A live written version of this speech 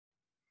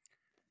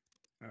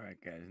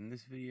Alright guys, in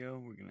this video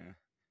we're going to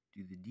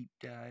do the deep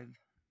dive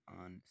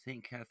on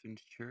St.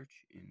 Catherine's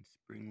Church in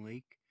Spring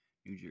Lake,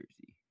 New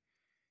Jersey.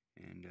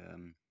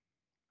 And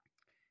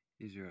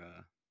these are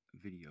a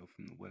video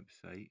from the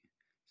website,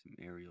 some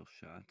aerial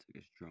shots, I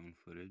guess drone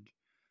footage,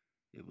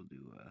 able to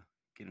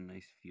get a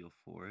nice feel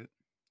for it.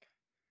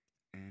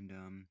 And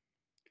I'm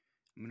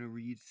going to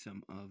read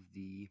some of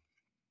the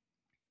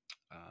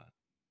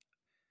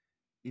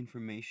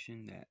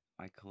information that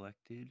I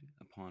collected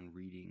upon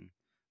reading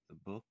the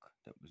book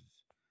that was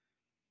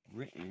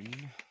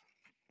written.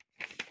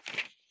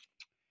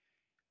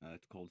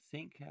 It's called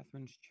St.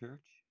 Catherine's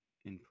Church,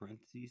 in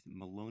parentheses,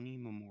 Maloney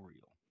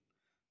Memorial,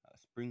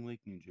 Spring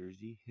Lake, New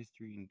Jersey,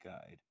 History and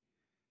Guide,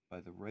 by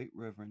the Right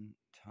Reverend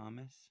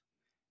Thomas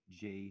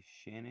J.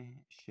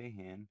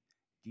 Shahan,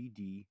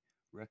 D.D.,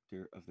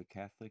 Rector of the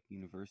Catholic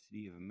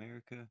University of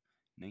America,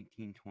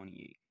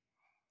 1928.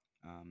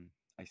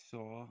 I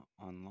saw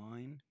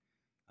online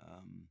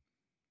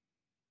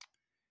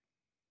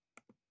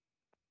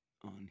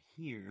on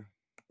here,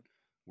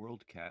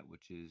 WorldCat,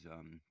 which is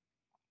a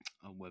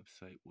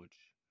website which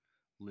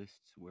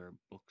lists where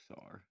books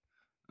are,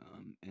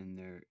 and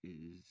there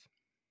is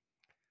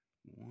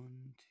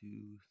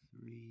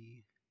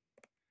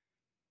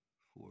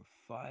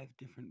 5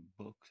 different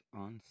books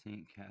on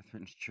St.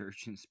 Catherine's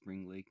Church in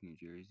Spring Lake, New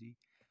Jersey.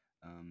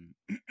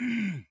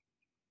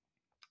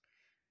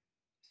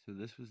 So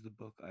this was the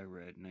book I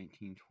read,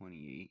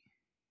 1928.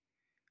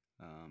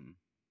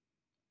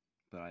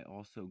 But I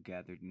also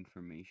gathered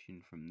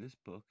information from this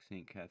book,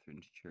 St.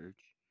 Catherine's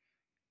Church,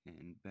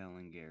 and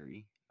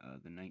Ballingarry,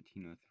 the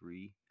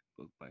 1903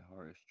 book by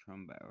Horace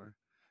Trumbauer.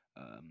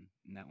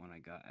 And that one I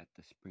got at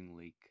the Spring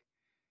Lake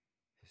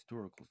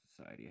Historical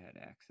Society. I had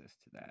access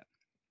to that.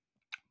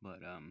 But,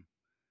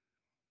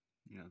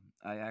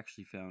 I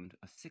actually found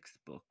a 6th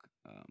book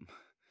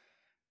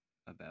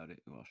about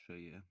it. I'll show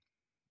you.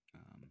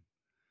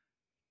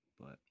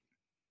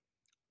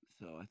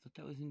 So I thought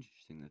that was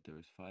interesting that there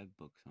was 5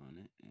 books on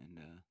it, and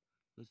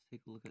let's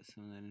take a look at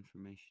some of that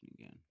information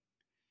again.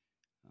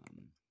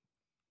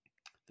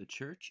 The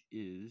church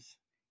is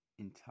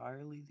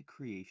entirely the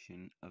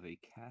creation of a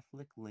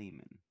Catholic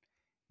layman.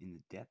 In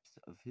the depths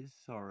of his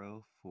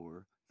sorrow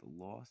for the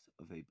loss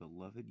of a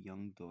beloved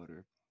young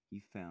daughter,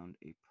 he found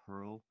a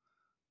pearl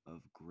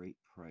of great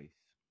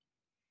price.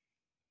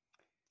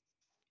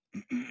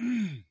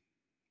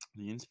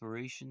 The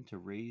inspiration to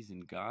raise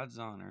in God's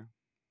honor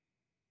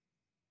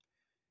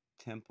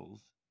temples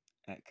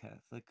at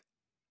Catholic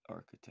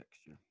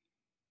architecture.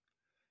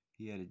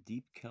 He had a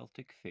deep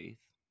Celtic faith.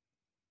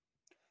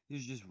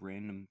 These are just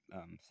random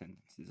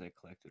sentences I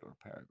collected, or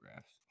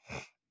paragraphs.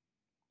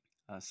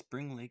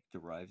 Spring Lake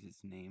derives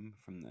its name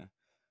from the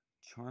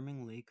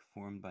charming lake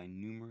formed by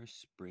numerous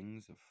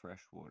springs of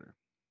fresh water.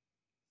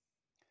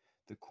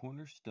 The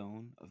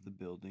cornerstone of the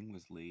building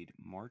was laid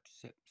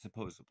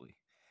supposedly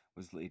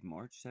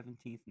March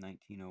 17th,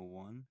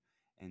 1901,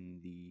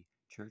 and the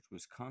church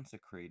was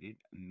consecrated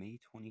May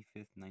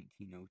 25th,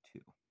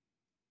 1902.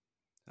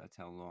 That's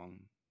how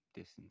long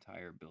this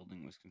entire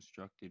building was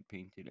constructed,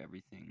 painted,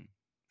 everything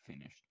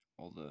finished,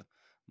 all the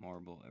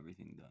marble,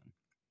 everything done.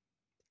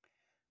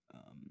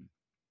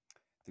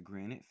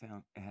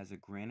 It has a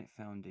granite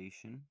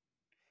foundation.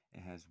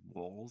 It has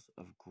walls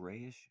of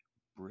grayish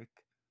brick,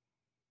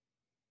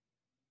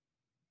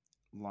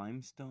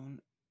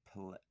 limestone.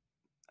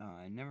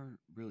 I never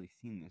really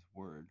seen this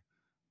word.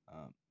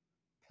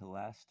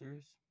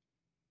 Pilasters,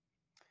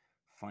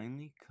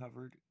 finely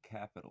covered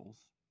capitals,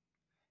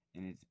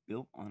 and it's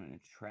built on an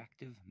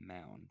attractive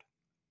mound.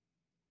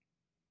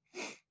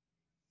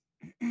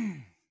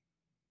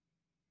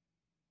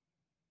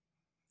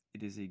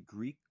 It is a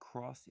Greek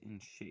cross in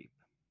shape.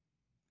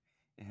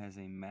 It has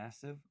a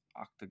massive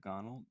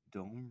octagonal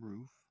dome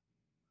roofed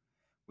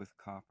with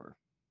copper.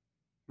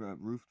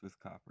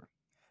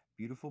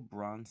 Beautiful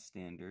bronze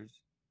standards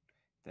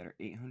that are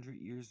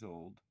 800 years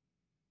old,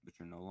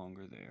 which are no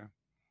longer there,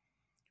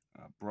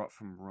 brought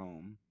from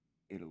Rome,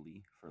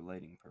 Italy, for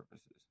lighting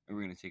purposes. And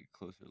we're going to take a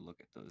closer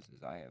look at those,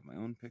 as I have my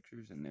own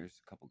pictures, and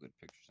there's a couple good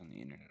pictures on the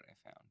internet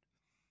I found.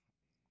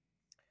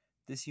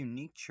 This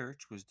unique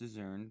church was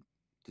designed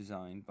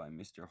by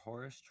Mr.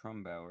 Horace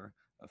Trumbauer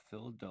of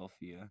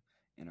Philadelphia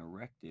and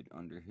erected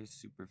under his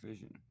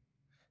supervision.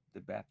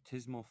 The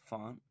baptismal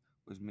font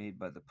was made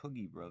by the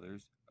Puggy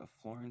brothers of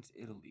Florence,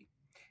 Italy.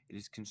 It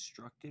is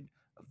constructed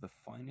of the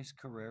finest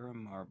Carrara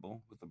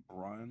marble with a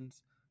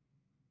bronze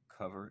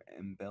cover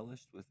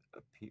embellished with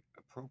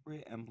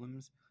appropriate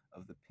emblems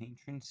of the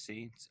patron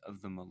saints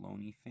of the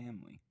Maloney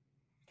family.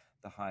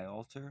 The high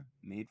altar,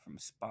 made from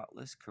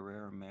spotless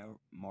Carrara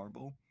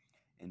marble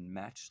and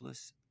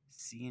matchless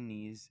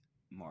Sienese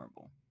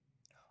marble.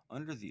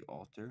 Under the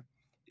altar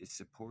is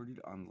supported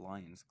on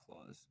lion's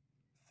claws,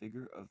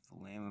 figure of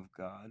the Lamb of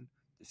God,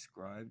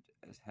 described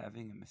as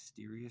having a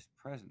mysterious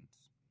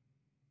presence.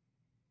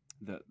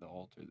 The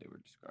altar they were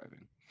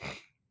describing.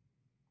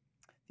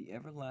 The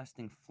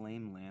everlasting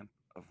flame lamp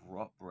of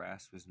wrought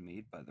brass was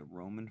made by the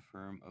Roman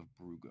firm of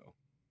Brugo.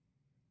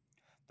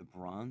 The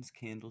bronze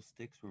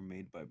candlesticks were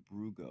made by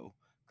Brugo,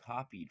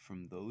 copied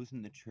from those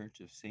in the Church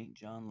of St.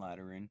 John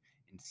Lateran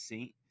and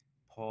St.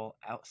 Paul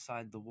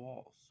outside the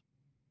walls,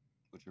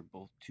 which are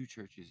both two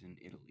churches in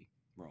Italy,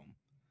 Rome.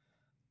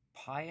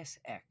 Pius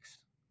X,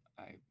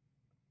 I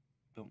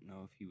don't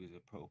know if he was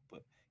a pope,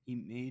 but he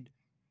made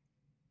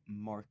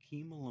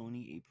Marquis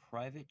Maloney a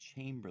private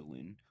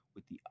chamberlain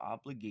with the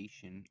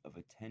obligation of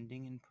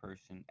attending in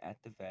person at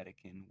the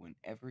Vatican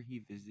whenever he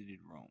visited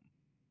Rome.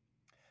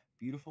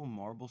 Beautiful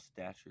marble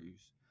statues,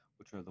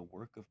 which are the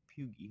work of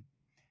Pugi,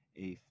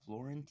 a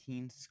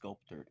Florentine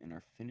sculptor, and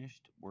are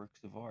finished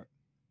works of art.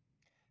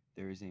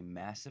 There is a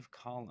massive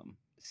column,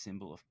 a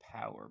symbol of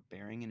power,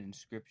 bearing an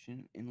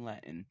inscription in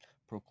Latin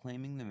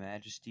proclaiming the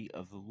majesty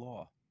of the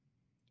law.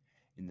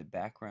 In the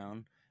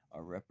background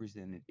are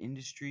represented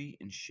industry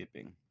and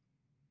shipping.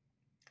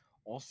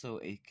 Also,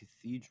 a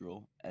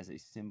cathedral as a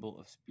symbol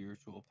of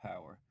spiritual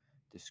power,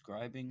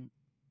 describing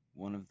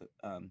one of the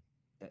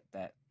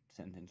that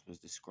sentence was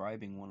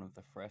describing one of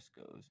the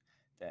frescoes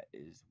that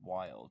is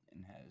wild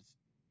and has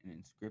an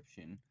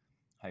inscription,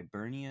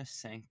 Hibernia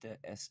Sancta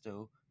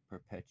Esto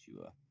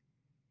Perpetua,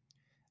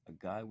 a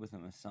guy with a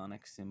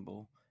Masonic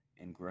symbol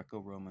and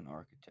Greco-Roman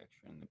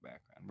architecture in the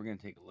background. We're going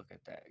to take a look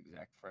at that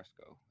exact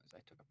fresco as I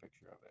took a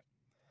picture of it.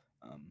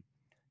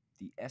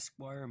 The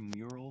Esquire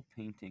mural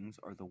paintings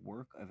are the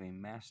work of a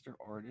master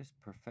artist,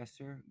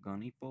 Professor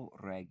Ganipo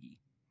Raggi,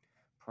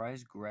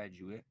 prize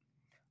graduate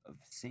of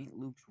St.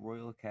 Luke's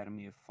Royal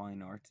Academy of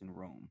Fine Arts in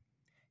Rome.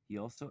 He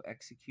also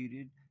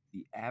executed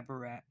the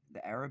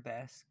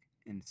arabesque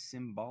and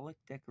symbolic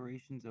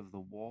decorations of the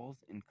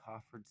walls and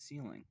coffered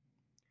ceiling.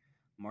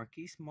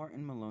 Marquis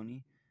Martin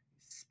Maloney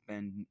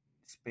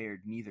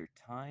spared neither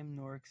time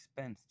nor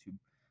expense to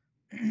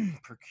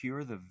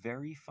procure the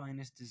very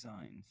finest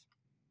designs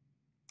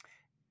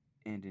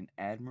and an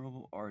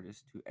admirable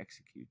artist to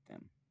execute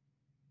them.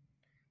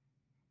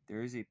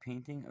 There is a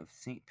painting of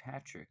St.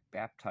 Patrick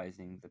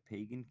baptizing the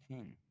pagan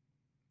king.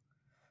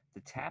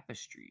 The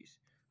tapestries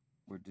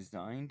were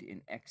designed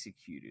and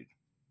executed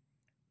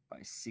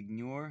by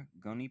Signor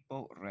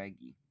Ganipo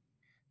Raggi.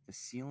 The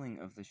ceiling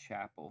of the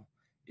chapel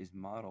is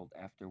modeled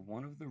after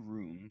one of the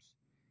rooms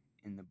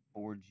in the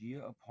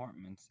Borgia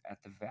apartments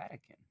at the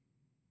Vatican.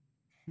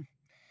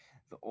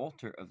 The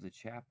altar of the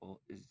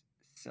chapel is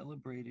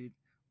celebrated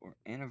on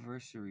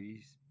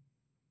anniversaries,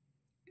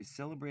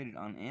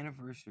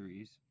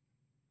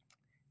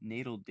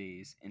 natal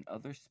days, and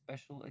other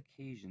special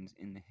occasions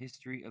in the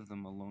history of the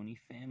Maloney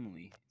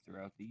family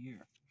throughout the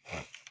year.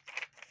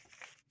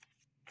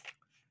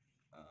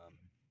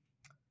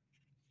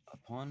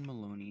 Upon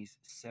Maloney's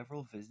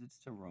several visits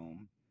to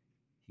Rome,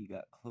 he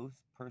got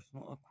close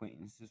personal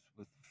acquaintances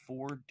with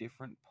 4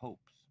 different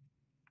popes.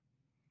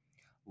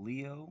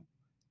 Leo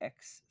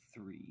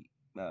X3,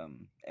 XIII,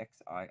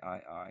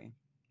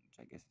 which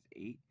I guess is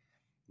 8,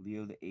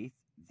 Leo VIII,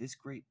 this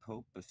great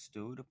pope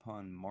bestowed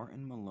upon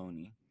Martin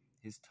Maloney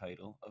his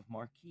title of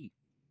Marquis.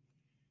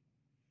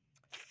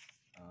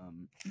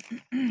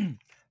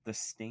 The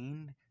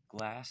stained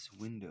glass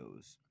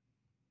windows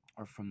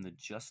are from the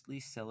justly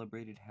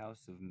celebrated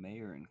house of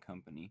Mayer and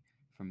Company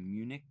from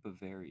Munich,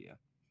 Bavaria,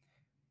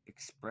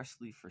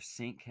 expressly for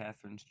St.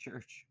 Catherine's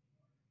Church.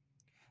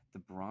 The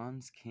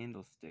bronze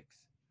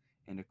candlesticks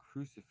and a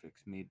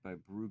crucifix made by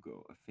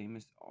Brugo, a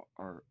famous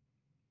art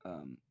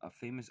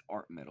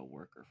metal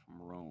worker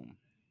from Rome.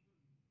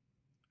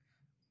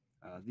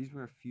 These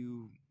were a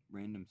few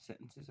random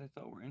sentences I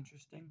thought were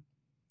interesting.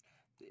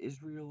 The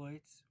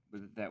Israelites,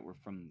 that were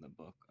from the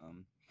book,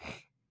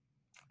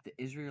 the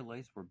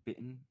Israelites were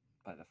bitten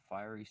by the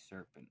fiery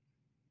serpent,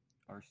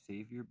 our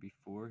Savior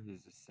before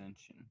his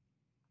ascension.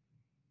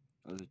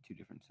 Those are 2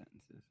 different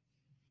sentences.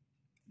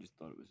 I just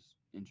thought it was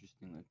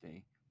interesting that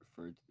they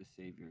referred to the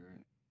Savior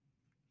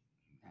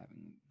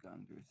having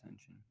gone through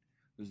ascension.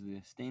 Those are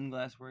the stained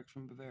glass works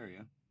from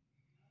Bavaria.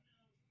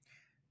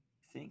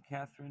 St.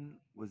 Catherine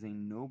was a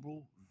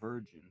noble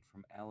virgin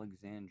from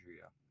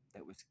Alexandria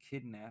that was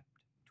kidnapped,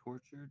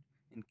 tortured,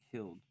 and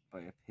killed by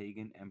a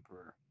pagan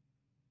emperor.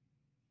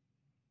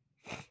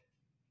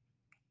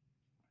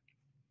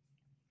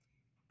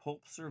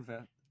 Pope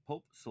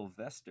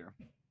Sylvester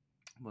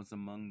was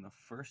among the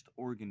first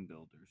organ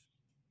builders.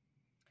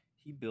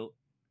 He built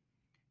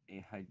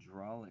a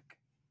hydraulic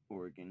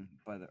organ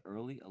by the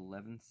early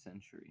 11th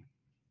century.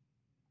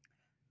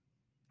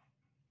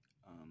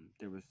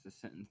 There was the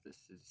sentence that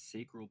says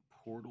Sacred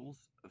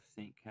Portals of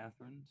St.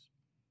 Catherine's.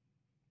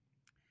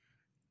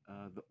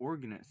 The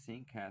organ at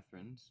St.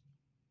 Catherine's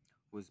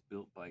was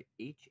built by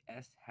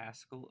H.S.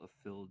 Haskell of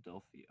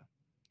Philadelphia.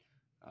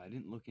 I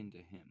didn't look into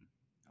him,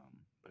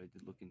 but I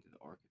did look into the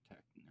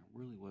architect, and there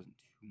really wasn't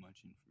too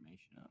much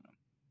information on him.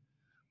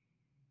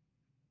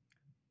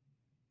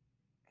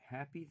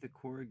 Happy the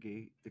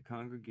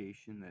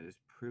congregation that is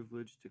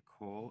privileged to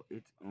call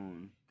its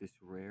own this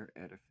rare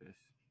edifice,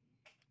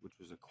 which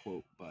was a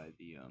quote by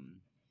the,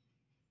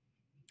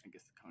 I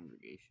guess the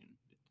congregation,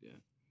 the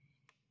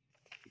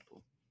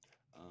people.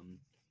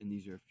 And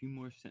these are a few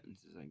more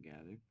sentences I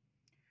gathered.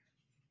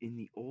 In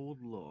the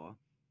old law,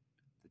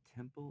 the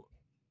temple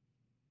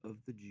of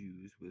the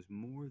Jews was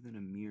more than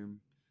a mere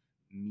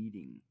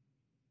meeting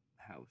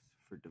house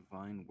for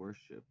divine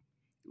worship.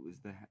 It was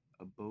the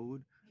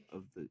abode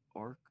of the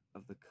Ark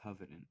of the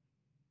Covenant,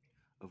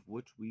 of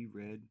which we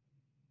read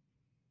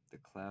the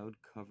cloud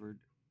covered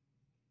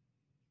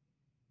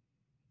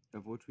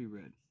of which we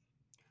read.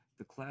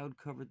 The cloud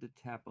covered the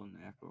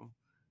tabernacle,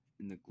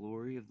 and the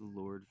glory of the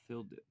Lord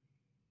filled it.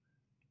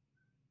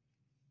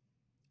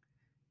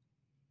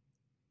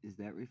 Is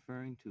that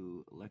referring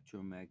to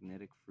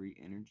electromagnetic free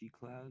energy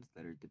clouds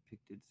that are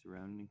depicted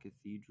surrounding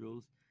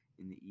cathedrals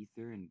in the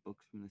ether in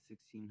books from the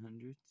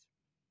 1600s?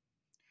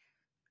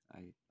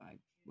 I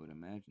would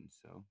imagine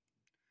so.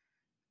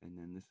 And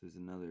then this was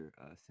another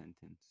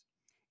sentence.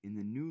 In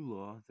the new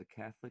law, the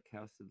Catholic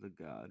house of the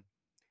God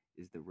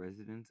is the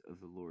residence of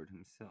the Lord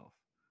himself,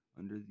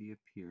 under the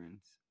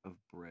appearance of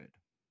bread.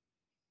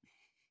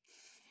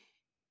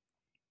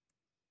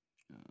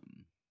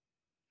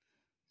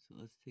 So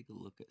let's take a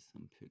look at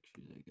some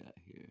pictures I got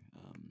here.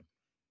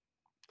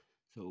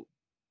 So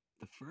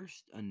the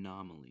first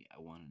anomaly I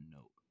want to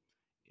note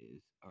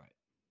is, all right,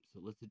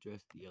 so let's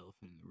address the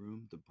elephant in the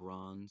room, the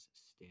bronze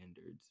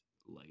standards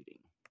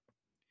lighting.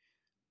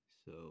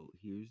 So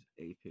here's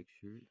a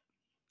picture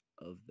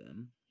of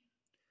them.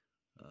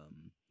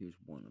 Here's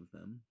one of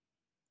them.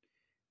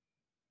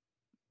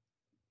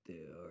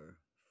 They are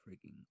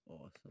freaking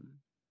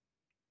awesome.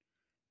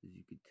 As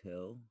you could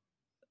tell,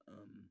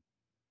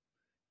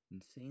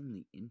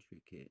 insanely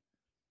intricate.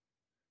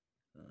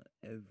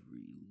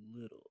 Every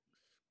little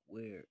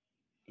square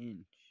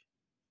inch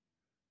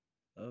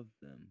of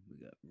them. We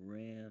got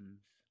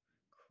rams,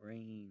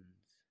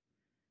 cranes.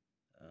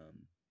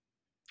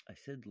 I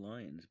said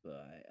lions, but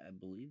I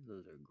believe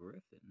those are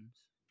griffins.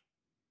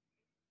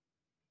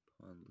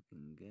 Upon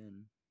looking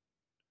again,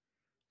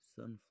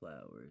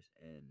 sunflowers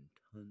and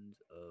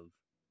tons of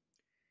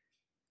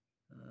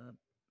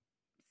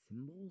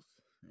symbols,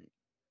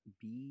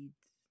 beads.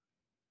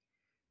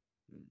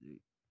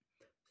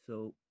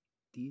 So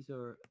these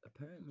are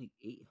apparently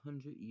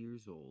 800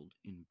 years old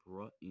and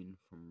brought in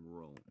from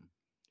Rome.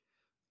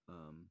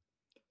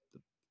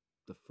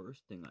 The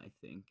first thing I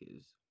think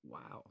is,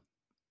 wow,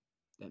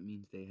 that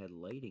means they had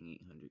lighting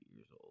 800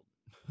 years old.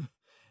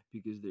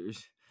 Because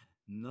there's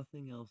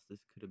nothing else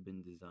this could have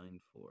been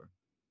designed for.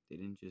 They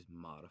didn't just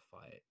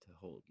modify it to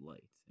hold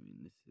lights. I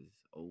mean, this is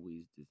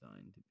always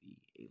designed to be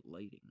a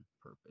lighting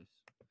purpose.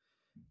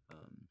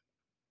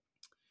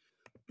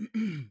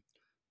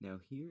 Now,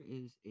 here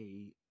is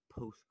a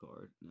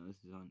postcard. Now,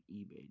 this is on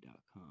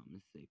eBay.com.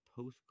 This is a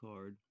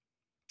postcard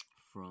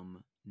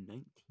from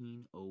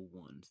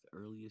 1901. It's the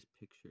earliest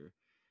picture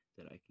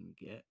that I can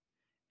get.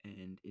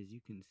 And as you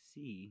can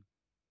see,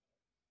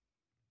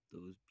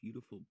 those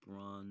beautiful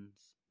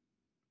bronze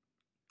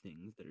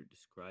things that are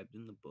described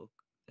in the book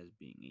as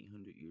being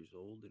 800 years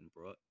old and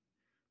brought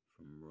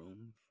from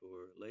Rome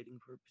for lighting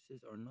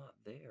purposes are not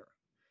there.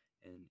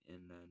 And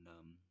then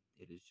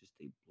it is just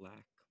a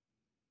black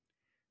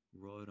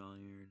wrought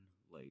iron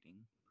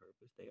lighting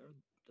purpose.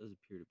 Does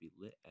appear to be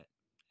lit at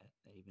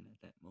even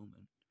at that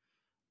moment.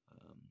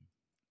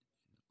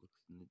 It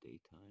looks in the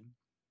daytime.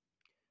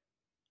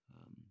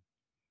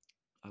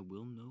 I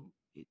will note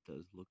it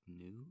does look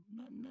new.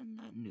 Not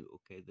new.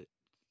 Okay,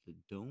 the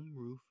dome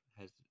roof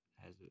has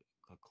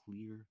a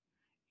clear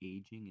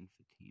aging and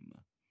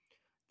fatima.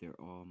 There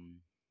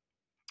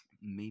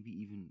maybe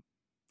even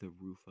the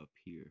roof up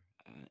here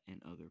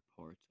and other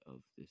parts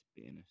of this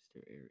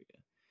banister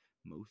area.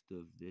 Most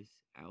of this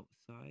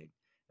outside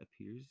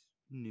appears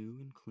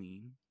new and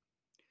clean,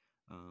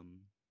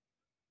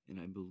 and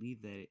I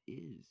believe that it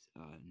is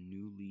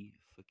newly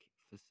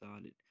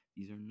facaded.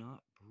 These are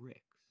not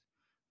bricks.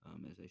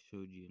 As I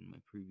showed you in my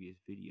previous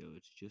video,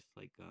 it's just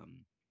like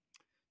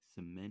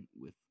cement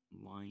with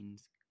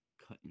lines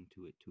cut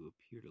into it to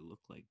appear to look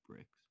like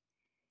bricks.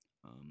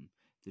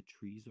 The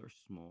trees are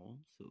small,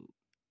 so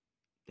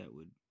that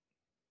would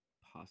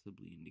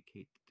possibly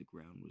indicate that the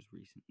ground was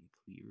recently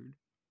cleared.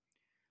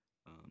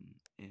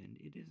 And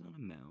it is on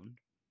a mound,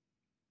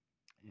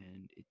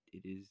 and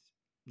it is,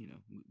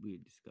 we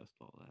had discussed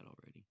all that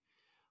already.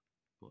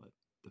 But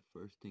the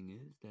first thing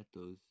is that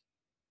those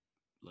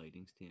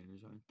lighting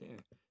standards aren't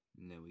there.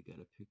 And then we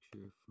got a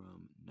picture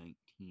from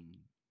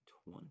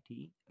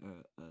 1920.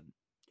 It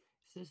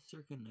says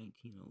circa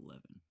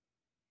 1911.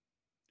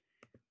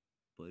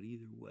 But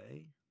either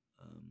way,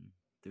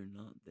 they're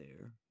not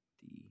there,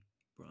 the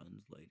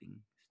bronze lighting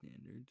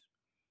standards.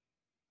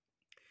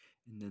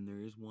 And then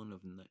there is one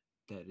of them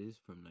that is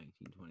from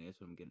 1920.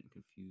 That's what I'm getting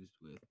confused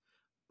with.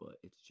 But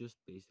it's just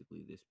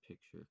basically this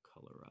picture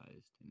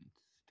colorized, and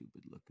it's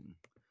stupid looking.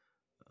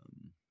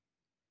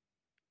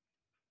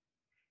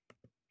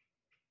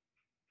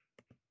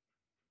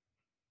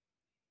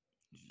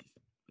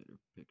 Just better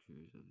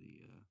pictures of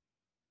the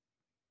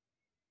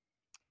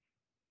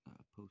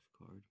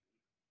postcard.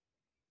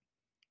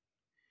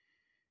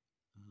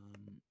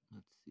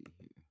 Let's see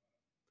here.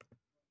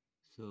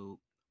 So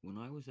when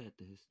I was at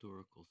the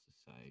Historical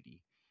Society,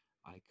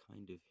 I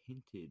kind of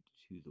hinted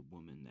to the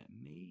woman that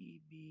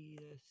maybe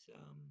this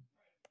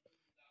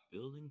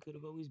building could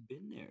have always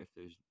been there. If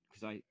there's,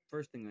 because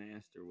first thing I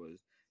asked her was,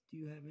 do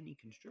you have any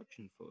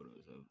construction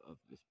photos of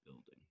this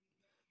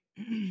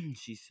building?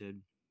 She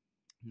said,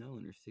 no,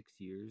 in her 6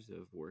 years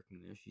of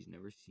working there, she's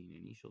never seen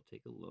any. She'll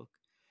take a look.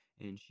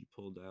 And she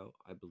pulled out,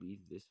 I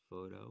believe, this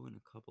photo and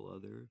a couple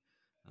other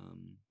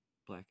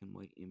black and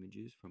white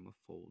images from a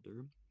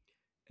folder,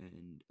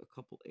 and a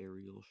couple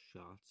aerial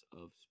shots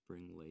of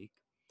Spring Lake.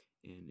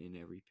 And in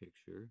every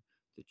picture,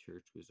 the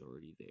church was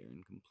already there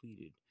and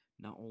completed.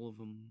 Not all of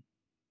them,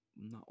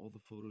 not all the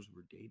photos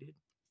were dated,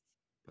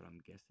 but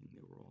I'm guessing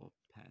they were all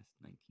past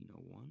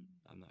 1901.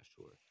 I'm not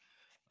sure.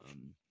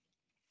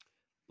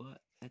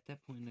 But at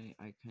that point,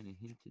 I kind of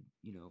hinted,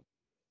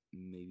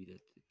 maybe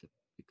that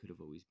it could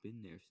have always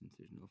been there since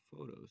there's no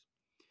photos.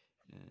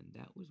 And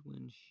that was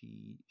when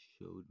she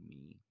showed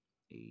me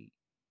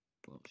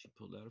she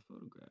pulled out a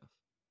photograph.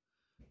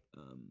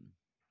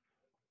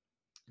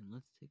 And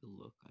let's take a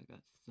look. I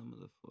got some of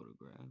the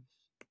photographs.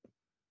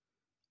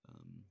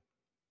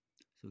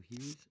 So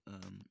here's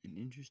an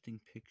interesting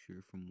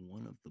picture from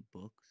one of the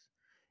books.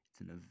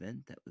 It's an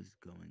event that was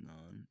going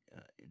on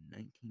in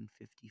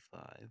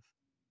 1955.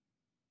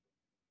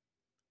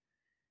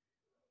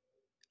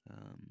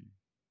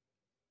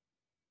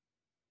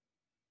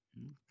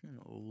 It's kind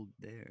of old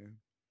there,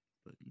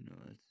 but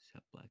that's just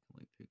how black and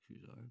white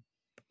pictures are.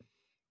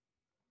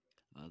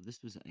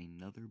 This was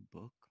another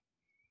book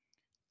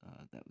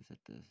that was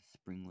at the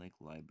Spring Lake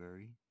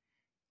Library.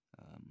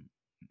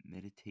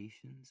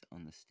 Meditations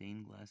on the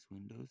Stained Glass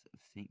Windows of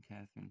St.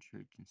 Catherine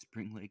Church in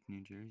Spring Lake,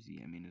 New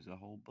Jersey. I mean, there's a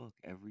whole book.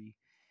 Every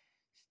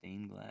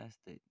stained glass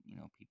that,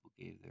 people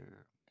gave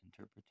their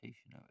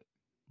interpretation of it.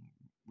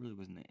 Really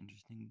wasn't that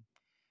interesting,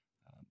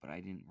 but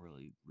I didn't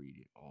really read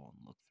it all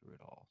and look through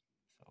it all,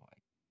 so I,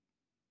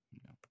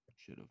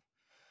 should have.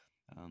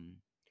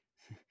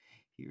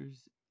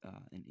 Here's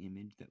an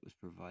image that was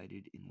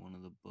provided in one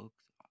of the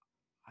books.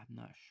 I'm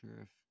not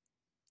sure if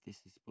this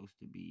is supposed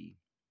to be,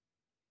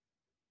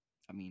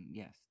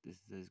 yes, this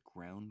says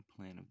ground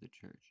plan of the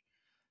church.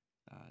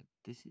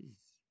 This is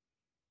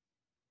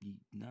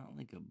not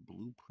like a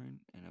blueprint,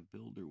 and a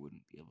builder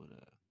wouldn't be able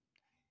to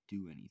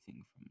do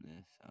anything from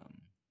this.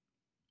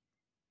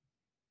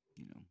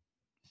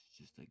 It's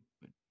just like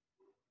a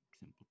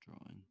simple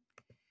drawing.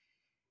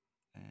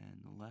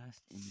 And the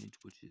last image,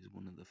 which is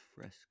one of the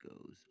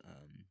frescoes,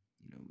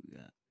 we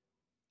got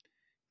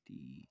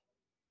the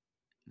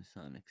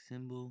Masonic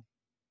symbol,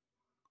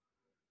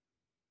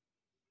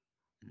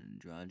 an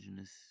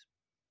androgynous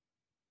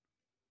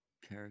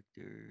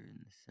character in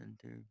the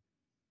center,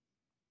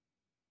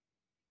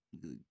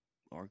 the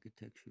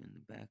architecture in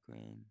the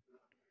background,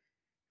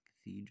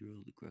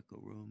 cathedral, the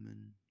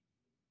Greco-Roman.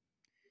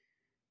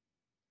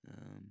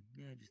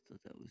 I just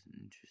thought that was an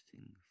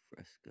interesting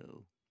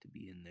fresco to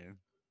be in there.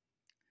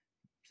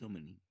 So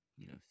many,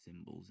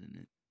 symbols in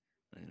it.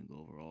 I'm not gonna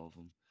go over all of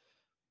them,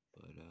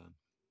 but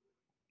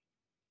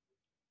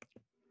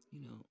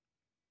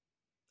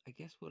I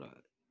guess we'll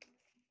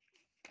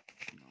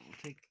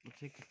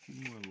take a few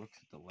more looks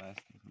at the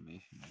last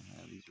information I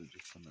have. These are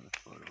just some of the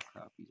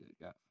photocopies I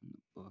got from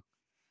the book.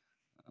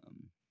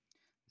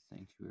 The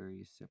sanctuary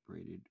is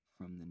separated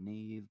from the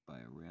nave by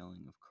a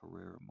railing of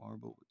Carrara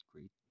marble with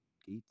great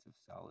gates of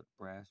solid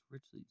brass,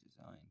 richly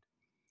designed.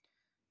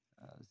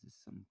 This is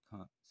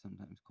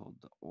sometimes called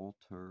the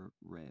altar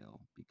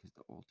rail, because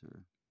the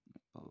altar,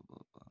 blah, blah,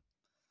 blah, blah.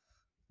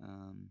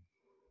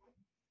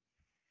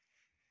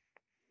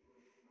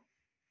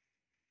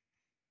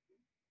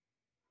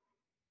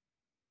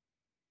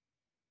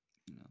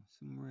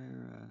 Some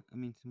rare,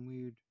 some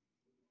weird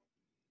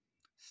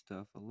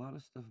stuff. A lot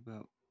of stuff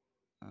about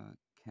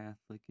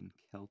Catholic and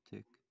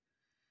Celtic,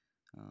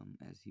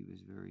 as he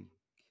was very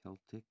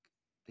Celtic,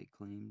 they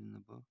claimed in the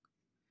book.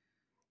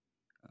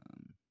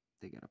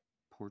 They got a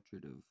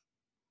portrait of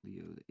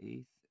Leo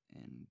VIII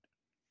and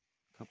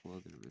a couple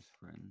other of his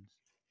friends.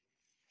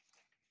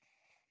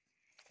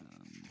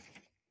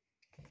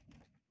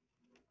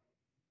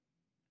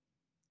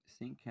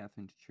 St.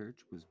 Catherine's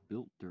Church was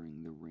built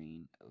during the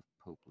reign of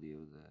Pope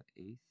Leo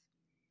VIII.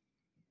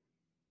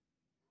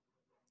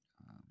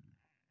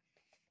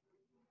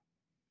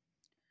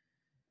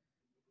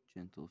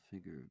 Gentle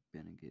figure of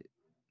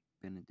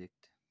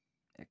Benedict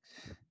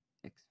XV.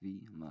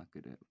 I'm not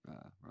good at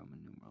Roman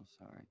numerals,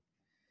 sorry.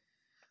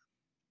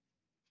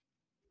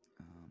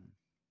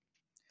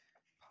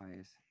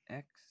 Pius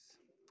X,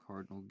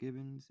 Cardinal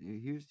Gibbons.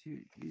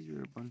 These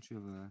are a bunch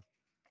of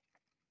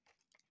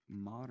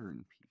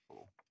modern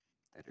people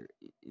that are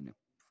in a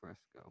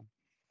fresco.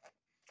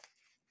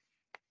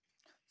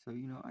 So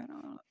I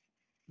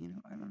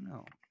don't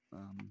know.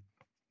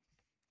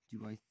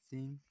 Do I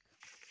think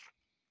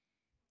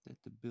that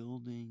the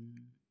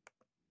building?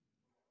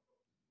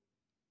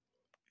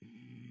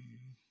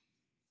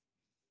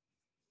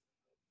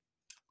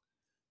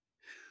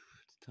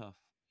 It's tough.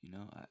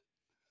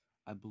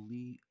 I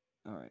believe.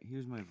 All right.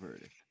 Here's my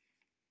verdict.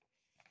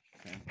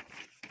 Okay.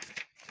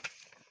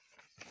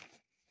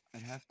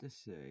 I'd have to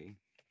say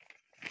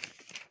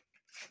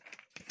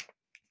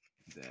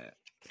that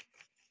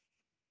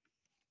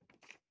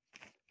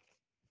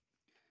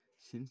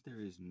since there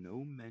is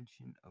no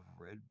mention of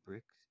red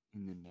bricks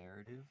in the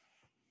narrative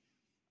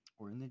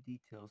or in the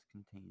details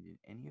contained in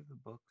any of the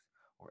books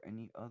or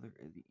any other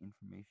of the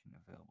information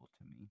available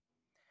to me.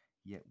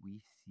 Yet we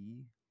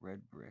see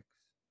red bricks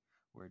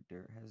where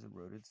dirt has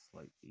eroded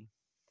slightly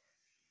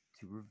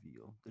to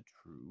reveal the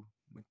true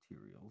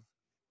materials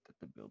that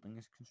the building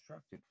is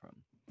constructed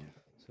from.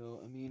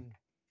 So, I mean,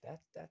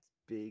 that's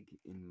big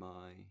in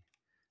my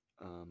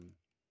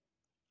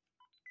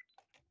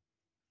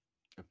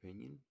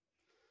opinion.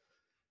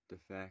 The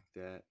fact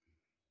that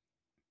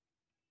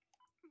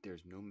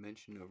there's no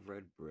mention of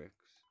red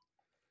bricks,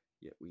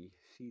 yet we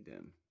see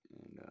them.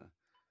 And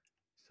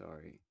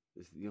sorry,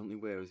 this is the only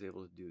way I was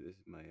able to do this.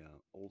 My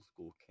old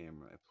school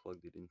camera, I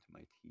plugged it into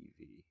my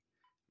TV.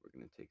 We're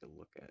going to take a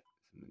look at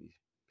some of these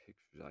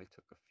pictures I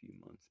took a few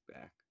months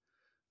back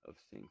of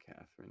St.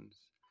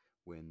 Catherine's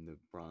when the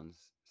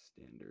bronze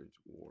standards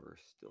were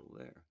still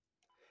there.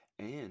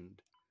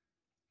 And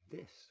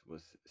this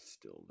was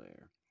still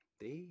there.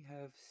 They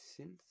have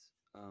since,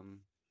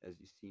 as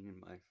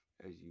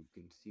you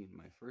can see in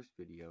my first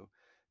video,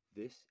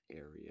 this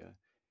area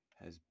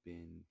has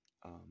been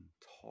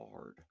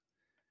tarred,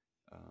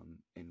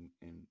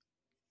 and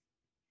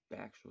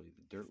actually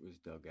the dirt was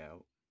dug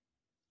out,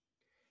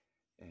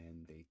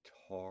 and they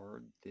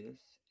tarred this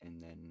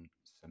and then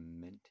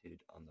cemented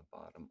on the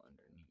bottom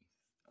underneath.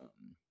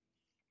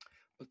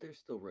 But there's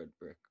still red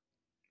brick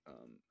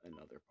and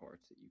other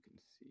parts that you can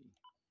see.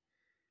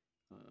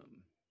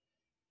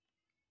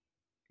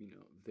 You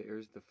know,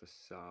 there's the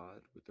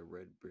facade with the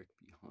red brick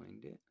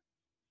behind it.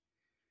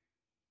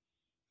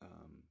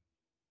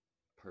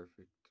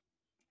 Perfect.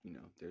 You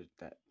know, there's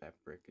that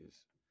brick is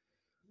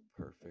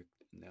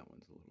perfect, and that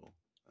one's a little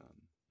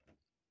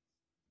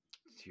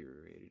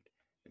deteriorated,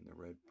 and the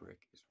red brick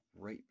is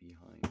right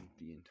behind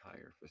the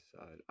entire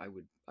facade. I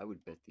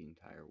would bet the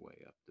entire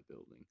way up the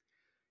building.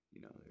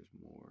 You know, there's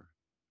more.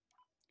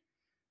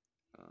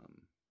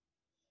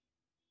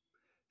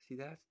 See,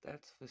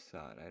 that's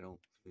facade. I don't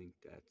think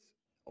that's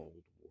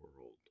old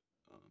world.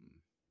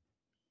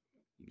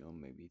 You know,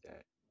 maybe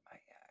that I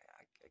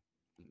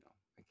you know,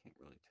 I can't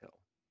really tell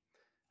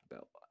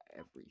about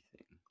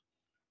everything,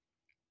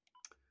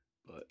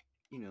 but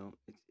you know,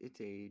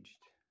 it's aged.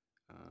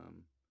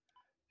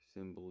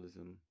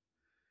 Symbolism.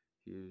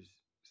 Here's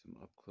some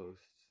up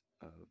close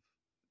of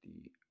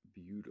the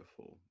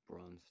beautiful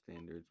bronze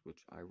standards,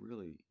 which I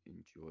really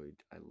enjoyed.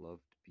 I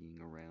loved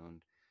being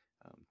around,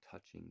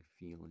 touching,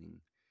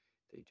 feeling.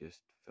 They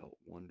just felt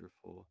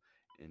wonderful,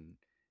 and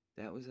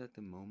that was at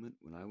the moment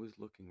when I was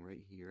looking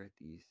right here at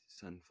these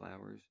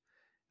sunflowers.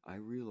 I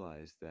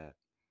realized that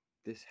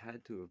this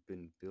had to have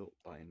been built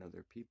by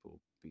another people,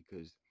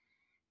 because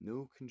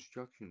no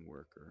construction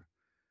worker,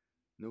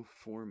 no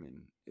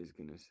foreman is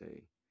going to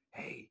say,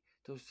 hey,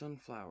 those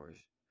sunflowers,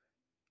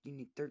 you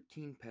need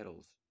 13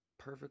 petals,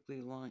 perfectly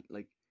aligned.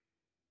 Like,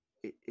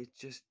 it's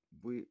just,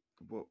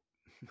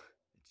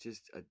 it's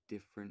just a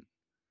different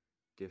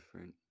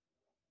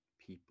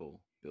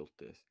people built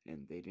this,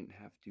 and they didn't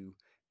have to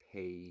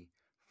pay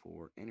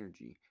for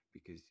energy,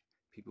 because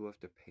people who have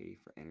to pay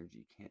for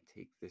energy can't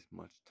take this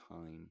much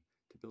time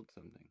to build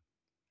something.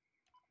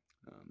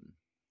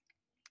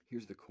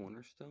 Here's the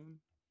cornerstone.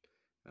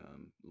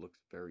 Looks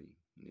very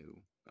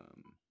new.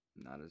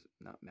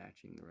 Not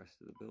matching the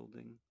rest of the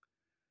building.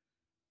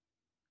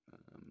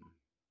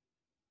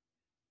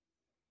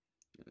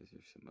 These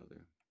are some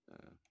other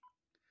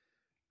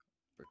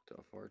bricked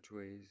off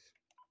archways.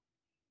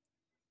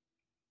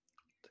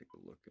 Take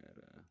a look at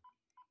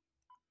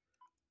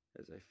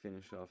as I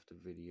finish off the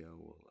video,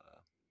 we'll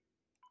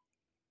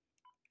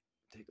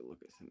take a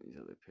look at some of these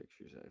other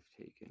pictures I've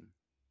taken.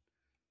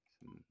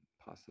 Some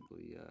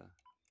possibly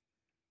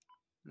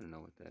I don't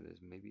know what that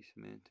is. Maybe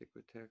some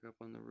antiquitech up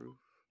on the roof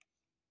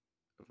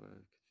of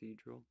a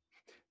cathedral.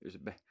 There's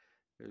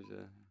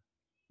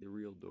the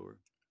real door.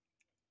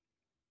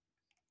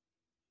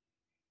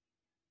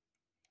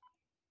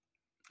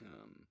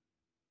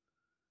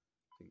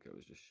 I think I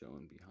was just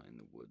showing behind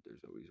the wood,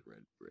 there's always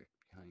red brick.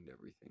 Behind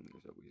everything,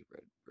 there's always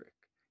red brick.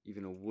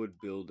 Even a wood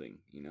building,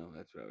 you know,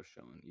 that's what I was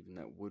showing. Even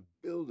that wood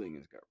building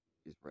is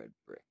red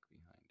brick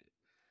behind it.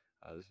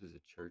 This is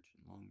a church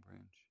in Long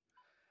Branch.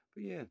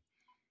 But yeah,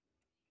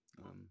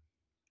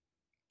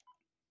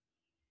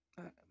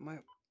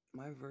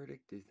 my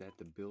verdict is that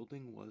the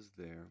building was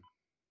there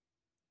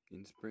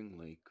in Spring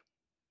Lake,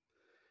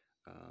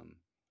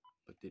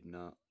 but did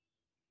not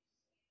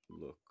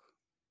look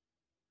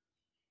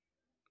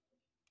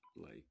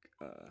like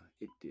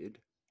it did,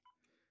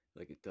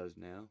 like it does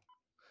now.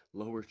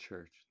 Lower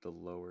Church, the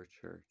Lower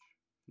Church.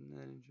 Isn't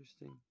that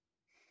interesting?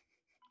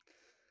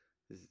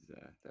 This is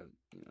that,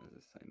 you know, is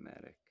a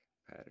cymatic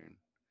pattern.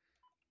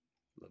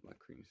 Love my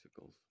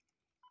creamsicles.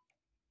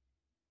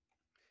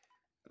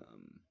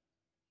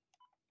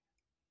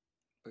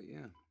 But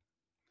yeah.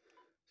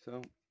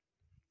 So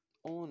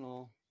all in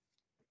all,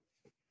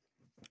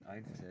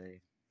 I'd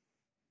say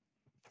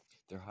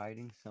they're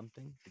hiding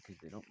something because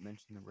they don't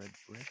mention the red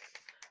brick.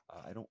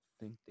 I don't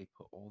think they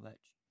put all that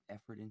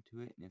effort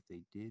into it, and if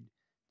they did,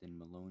 then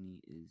Maloney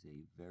is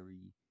a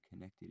very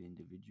connected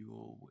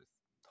individual with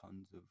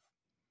tons of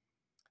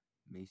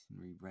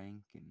masonry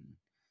rank and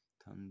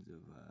tons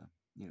of,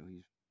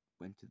 he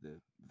went to the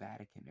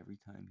Vatican every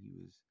time he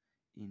was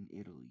in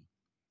Italy.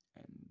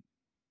 And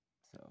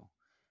so,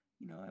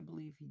 I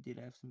believe he did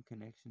have some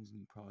connections and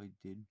he probably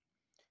did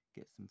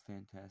get some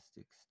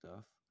fantastic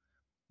stuff.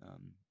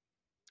 Um,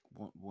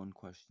 one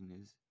question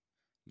is,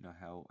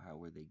 how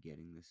were they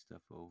getting this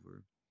stuff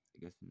over? I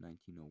guess in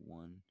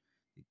 1901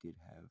 they did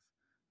have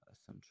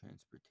some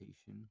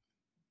transportation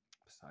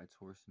besides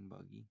horse and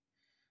buggy.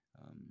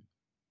 Um,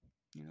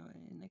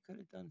 and they could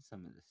have done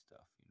some of this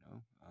stuff.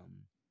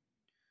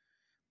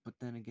 But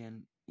then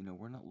again,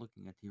 we're not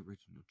looking at the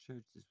original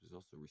church. This was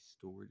also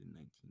restored in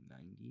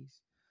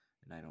 1990s,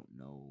 and I don't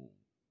know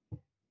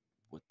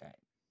what that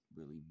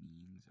really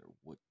means or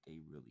what they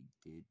really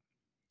did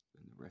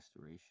in the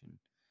restoration.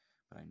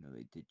 But I know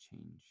they did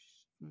change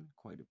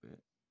quite a bit.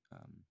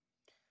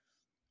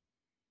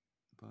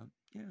 But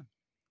yeah,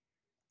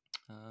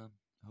 I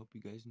hope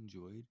you guys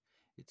enjoyed.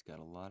 It's got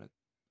a lot of.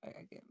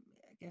 I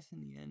guess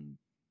in the end,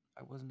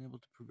 I wasn't able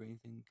to prove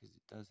anything because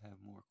it does have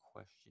more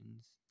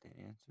questions than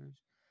answers.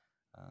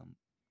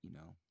 You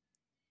know,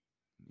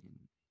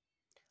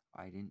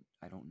 I mean,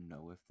 I don't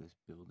know if this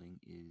building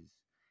is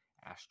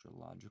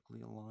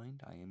astrologically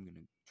aligned. I am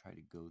gonna try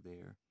to go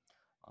there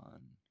on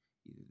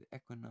either the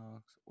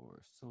equinox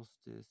or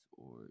solstice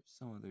or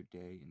some other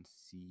day and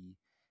see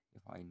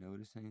if I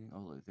notice anything.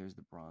 Oh, look, there's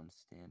the bronze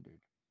standard.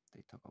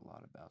 They talk a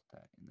lot about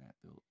that in that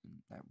build.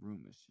 And that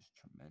room is just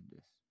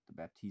tremendous. The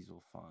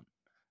baptismal font.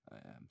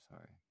 I'm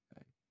sorry,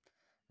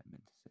 I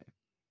meant to say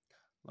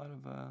a lot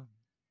of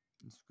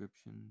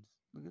inscriptions.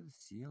 Look at the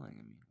ceiling.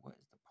 I mean, what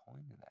is the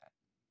point of that?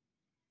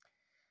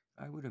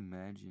 I would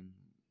imagine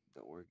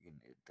the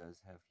organ, it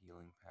does have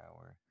healing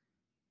power.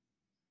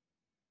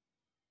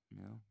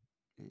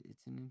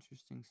 It's an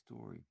interesting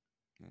story,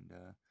 and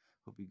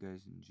hope you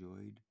guys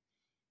enjoyed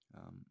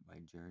my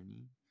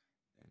journey.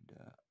 And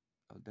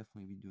I'll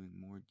definitely be doing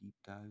more deep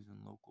dives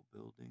on local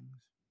buildings.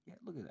 Yeah,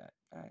 look at that.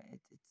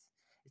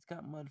 It's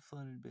got mud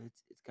flooded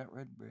bits. It's got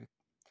red brick.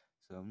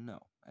 So no,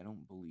 I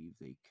don't believe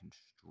they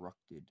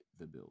constructed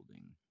the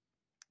building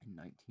in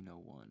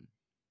 1901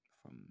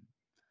 from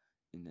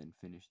and then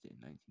finished it in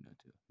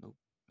 1902. Nope,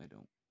 I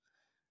don't.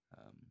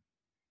 Um,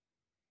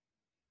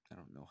 I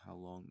don't know how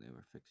long they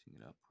were fixing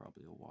it up.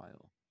 Probably a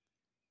while.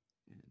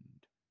 And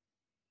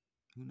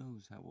who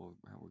knows how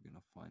we're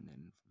gonna find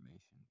that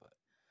information. But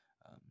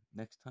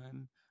next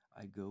time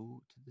I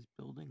go to this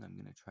building, I'm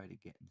gonna try to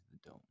get into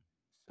the dome.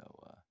 So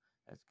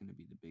that's gonna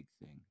be the big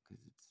thing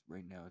because it's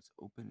right now it's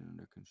open and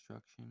under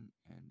construction,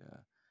 and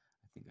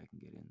I think I can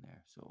get in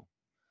there. So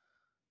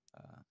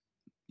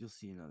you'll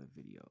see another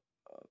video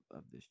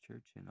of this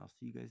church, and I'll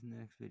see you guys in the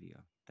next video.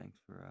 Thanks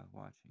for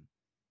watching.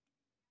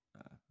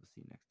 We'll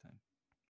see you next time.